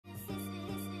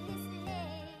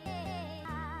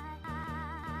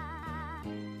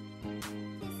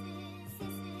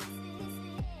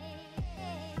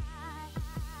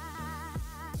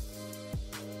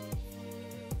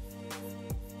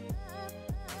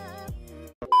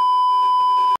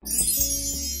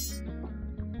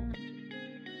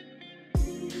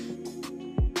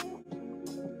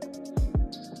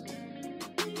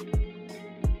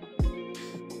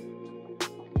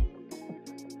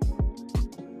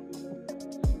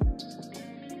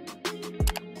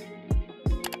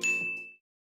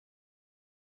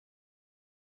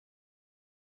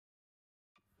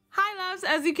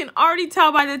loves, as you can already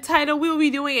tell by the title, we will be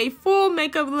doing a full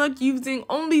makeup look using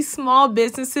only small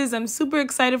businesses. I'm super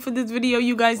excited for this video.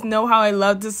 You guys know how I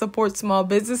love to support small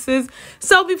businesses.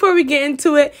 So before we get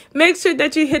into it, make sure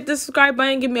that you hit the subscribe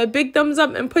button, give me a big thumbs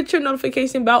up, and put your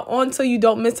notification bell on so you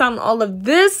don't miss out on all of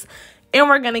this. And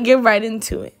we're going to get right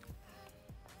into it.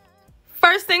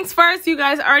 First things first, you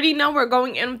guys already know we're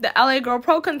going in with the LA Girl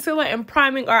Pro Concealer and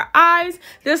priming our eyes.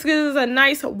 This gives us a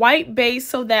nice white base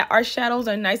so that our shadows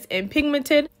are nice and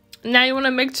pigmented. Now you want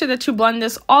to make sure that you blend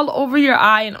this all over your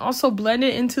eye and also blend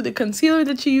it into the concealer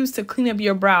that you use to clean up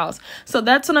your brows. So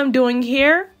that's what I'm doing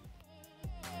here.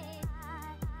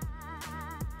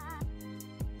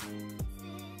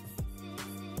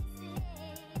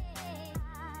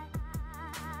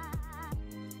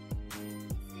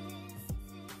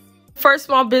 First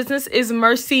small business is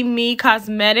Mercy Me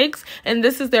Cosmetics, and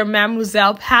this is their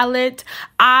Mademoiselle palette.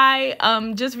 I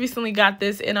just recently got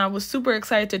this and I was super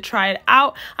excited to try it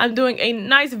out. I'm doing a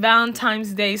nice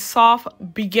Valentine's Day soft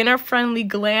beginner friendly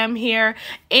glam here,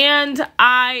 and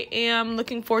I am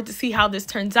looking forward to see how this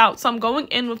turns out. So I'm going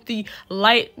in with the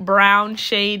light brown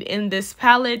shade in this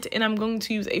palette, and I'm going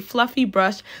to use a fluffy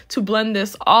brush to blend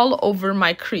this all over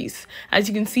my crease. As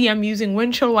you can see, I'm using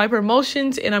windshield wiper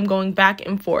motions and I'm going back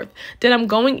and forth. Then I'm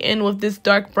going in with this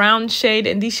dark brown shade,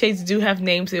 and these shades do have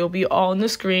names. They will be all on the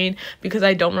screen because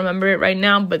I don't remember it right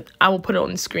now, but I will put it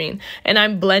on the screen. And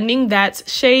I'm blending that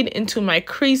shade into my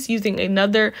crease using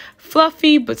another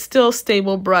fluffy but still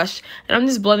stable brush. And I'm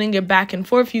just blending it back and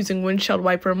forth using windshield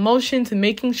wiper motions and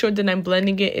making sure that I'm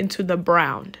blending it into the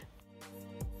brown.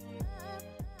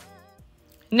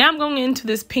 Now I'm going into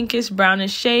this pinkish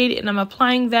brownish shade, and I'm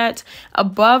applying that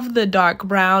above the dark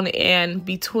brown and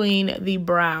between the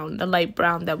brown, the light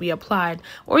brown that we applied.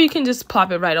 Or you can just plop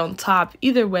it right on top.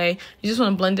 Either way, you just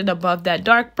want to blend it above that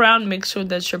dark brown. Make sure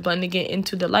that you're blending it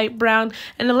into the light brown.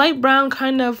 And the light brown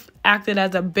kind of acted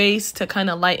as a base to kind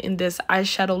of lighten this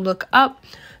eyeshadow look up.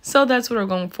 So that's what we're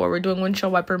going for. We're doing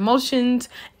windshield wiper motions,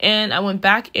 and I went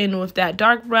back in with that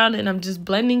dark brown, and I'm just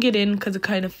blending it in because it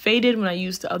kind of faded when I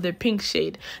used the other pink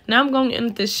shade. Now I'm going in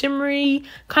with this shimmery,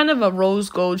 kind of a rose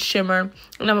gold shimmer,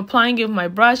 and I'm applying it with my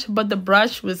brush, but the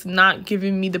brush was not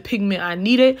giving me the pigment I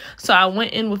needed, so I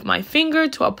went in with my finger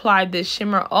to apply this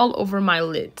shimmer all over my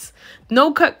lids.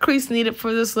 No cut crease needed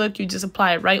for this look. You just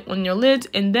apply it right on your lids,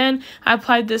 and then I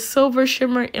applied this silver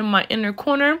shimmer in my inner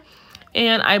corner,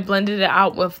 and I blended it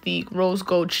out with the rose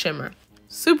gold shimmer.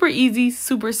 Super easy,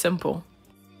 super simple.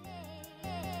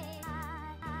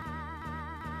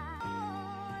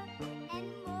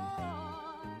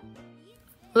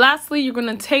 Lastly, you're going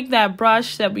to take that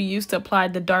brush that we used to apply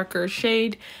the darker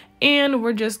shade, and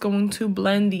we're just going to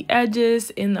blend the edges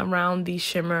in around the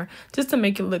shimmer just to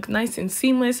make it look nice and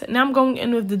seamless. Now I'm going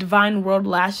in with the Divine World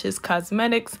Lashes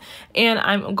Cosmetics, and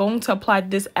I'm going to apply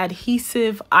this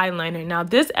adhesive eyeliner. Now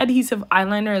this adhesive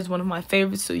eyeliner is one of my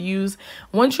favorites to use.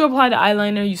 Once you apply the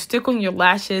eyeliner, you stick on your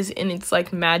lashes and it's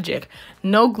like magic.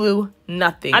 No glue,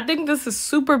 nothing. I think this is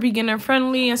super beginner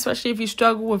friendly, especially if you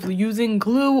struggle with using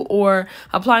glue or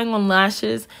applying on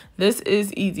lashes. This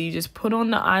is easy. You just put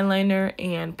on the eyeliner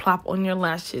and plop on your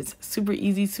lashes. Super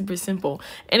easy, super simple.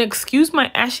 And excuse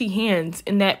my ashy hands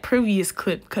in that previous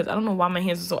clip because I don't know why my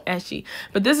hands are so ashy.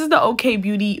 But this is the OK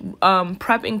Beauty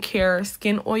Prep and Care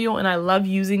Skin Oil, and I love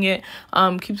using it.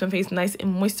 Keeps my face nice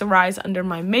and moisturized under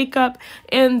my makeup.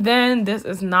 And then this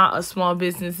is not a small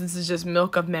business. This is just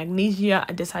Milk of Magnesia.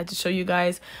 I decided to show you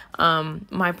guys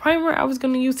my primer I was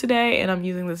going to use today, and I'm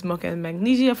using this Milk of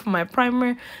Magnesia for my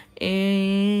primer.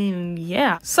 And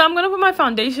yeah, so I'm gonna put my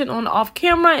foundation on off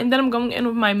camera, and then I'm going in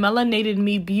with my Melanated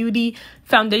Me Beauty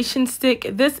foundation stick.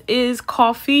 This is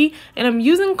Coffee, and I'm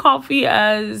using Coffee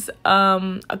as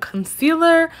a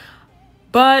concealer,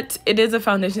 but it is a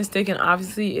foundation stick, and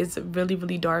obviously it's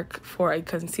really dark for a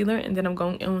concealer. And then I'm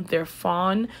going in with their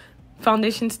Fawn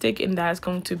foundation stick, and that's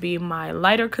going to be my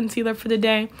lighter concealer for the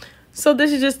day. So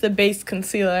this is just the base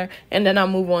concealer, and then I'll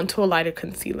move on to a lighter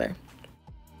concealer.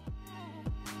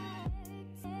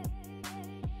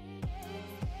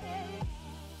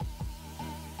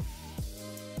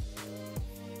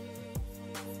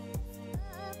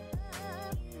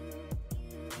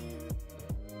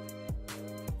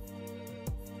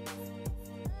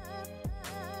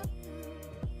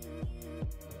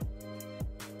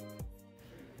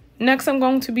 Next, I'm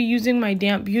going to be using my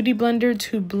damp beauty blender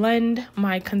to blend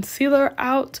my concealer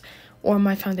out, or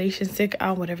my foundation stick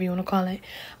out, whatever you want to call it.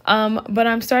 But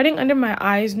I'm starting under my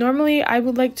eyes. Normally, I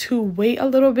would like to wait a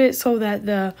little bit so that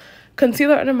the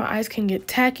concealer under my eyes can get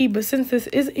tacky. But since this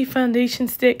is a foundation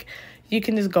stick, you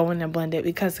can just go in and blend it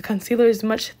because the concealer is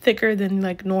much thicker than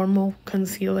like normal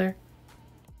concealer.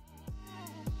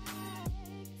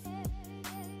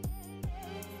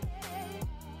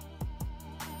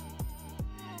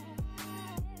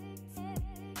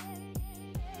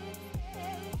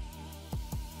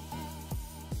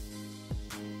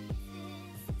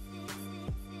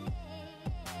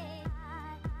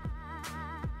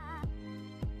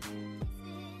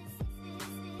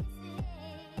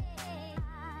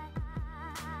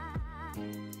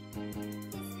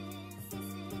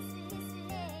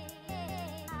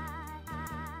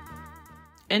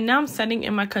 And now I'm setting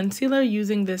in my concealer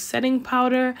using this setting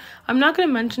powder. I'm not going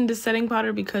to mention this setting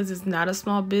powder because it's not a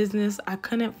small business. I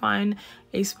couldn't find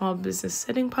a small business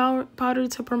setting powder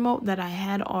to promote that I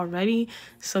had already.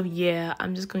 So yeah,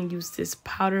 I'm just going to use this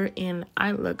powder and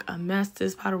I look a mess.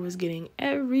 This powder was getting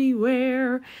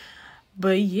everywhere.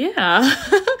 But yeah,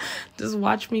 just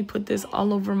watch me put this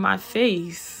all over my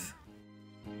face.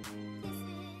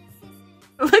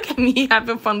 Look at me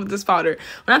having fun with this powder.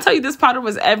 When I tell you this powder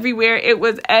was everywhere, it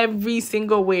was every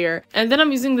single where. And then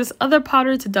I'm using this other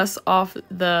powder to dust off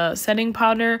the setting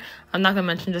powder. I'm not going to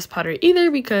mention this powder either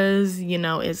because, you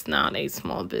know, it's not a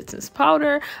small business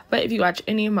powder. But if you watch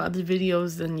any of my other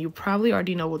videos, then you probably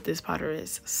already know what this powder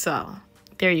is. So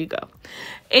there you go.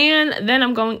 And then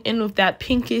I'm going in with that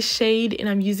pinkish shade and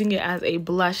I'm using it as a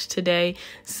blush today.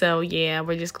 So yeah,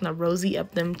 we're just gonna rosy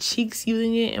up them cheeks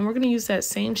using it, and we're gonna use that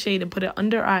same shade and put it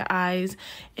under our eyes,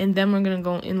 and then we're gonna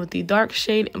go in with the dark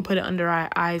shade and put it under our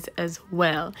eyes as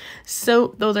well.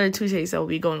 So those are 2 shades that will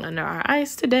be going under our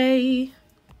eyes today.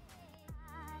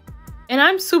 And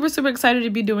I'm super excited to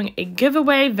be doing a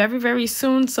giveaway very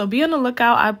soon, so be on the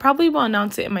lookout. I probably will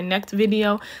announce it in my next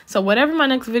video. So whatever my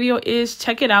next video is,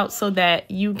 check it out so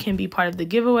that you can be part of the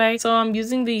giveaway. So I'm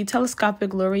using the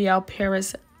telescopic L'Oreal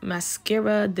Paris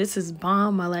mascara. This is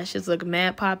bomb. My lashes look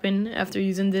mad popping after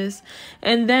using this.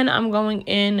 And then I'm going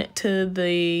in to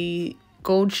the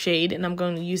gold shade and I'm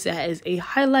going to use that as a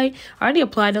highlight. I already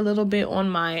applied a little bit on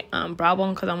my brow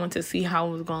bone because I want to see how it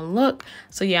was going to look.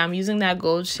 So yeah, I'm using that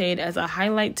gold shade as a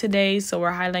highlight today. So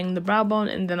we're highlighting the brow bone,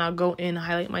 and then I'll go in and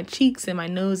highlight my cheeks and my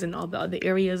nose and all the other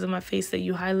areas of my face that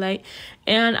you highlight.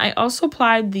 And I also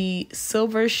applied the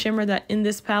silver shimmer that in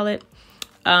this palette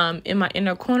in my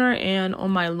inner corner and on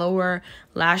my lower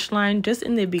lash line, just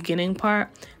in the beginning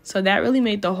part. So that really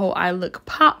made the whole eye look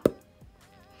pop.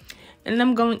 And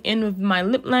I'm going in with my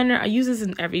lip liner. I use this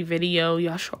in every video.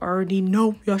 Y'all should already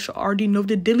know. Y'all should already know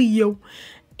the dealio.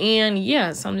 And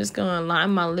yeah, so I'm just going to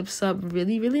line my lips up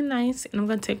really nice. And I'm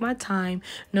going to take my time.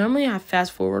 Normally, I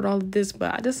fast forward all of this,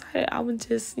 but I decided I would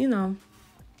just, you know,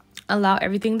 allow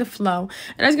everything to flow.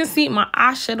 And as you can see, my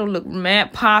eyeshadow look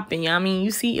mad popping. I mean,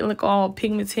 you see it look all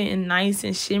pigmented and nice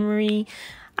and shimmery.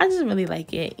 I just really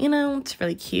like it. You know, it's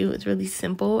really cute. It's really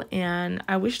simple. And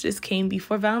I wish this came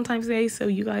before Valentine's Day so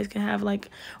you guys can have like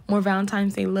more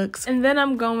Valentine's Day looks. And then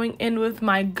I'm going in with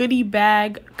my Goodie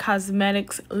Bag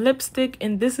Cosmetics lipstick.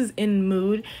 And this is in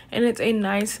Mood. And it's a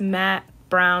nice matte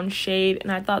brown shade, and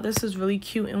I thought this was really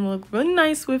cute and will look really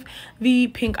nice with the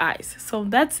pink eyes. So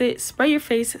that's it. Spray your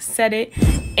face, set it,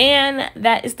 and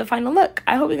that is the final look.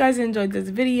 I hope you guys enjoyed this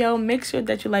video. Make sure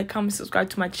that you like, comment, subscribe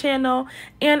to my channel,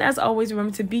 and as always,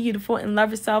 remember to be beautiful and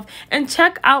love yourself, and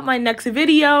check out my next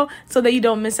video so that you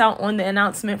don't miss out on the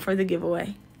announcement for the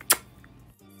giveaway.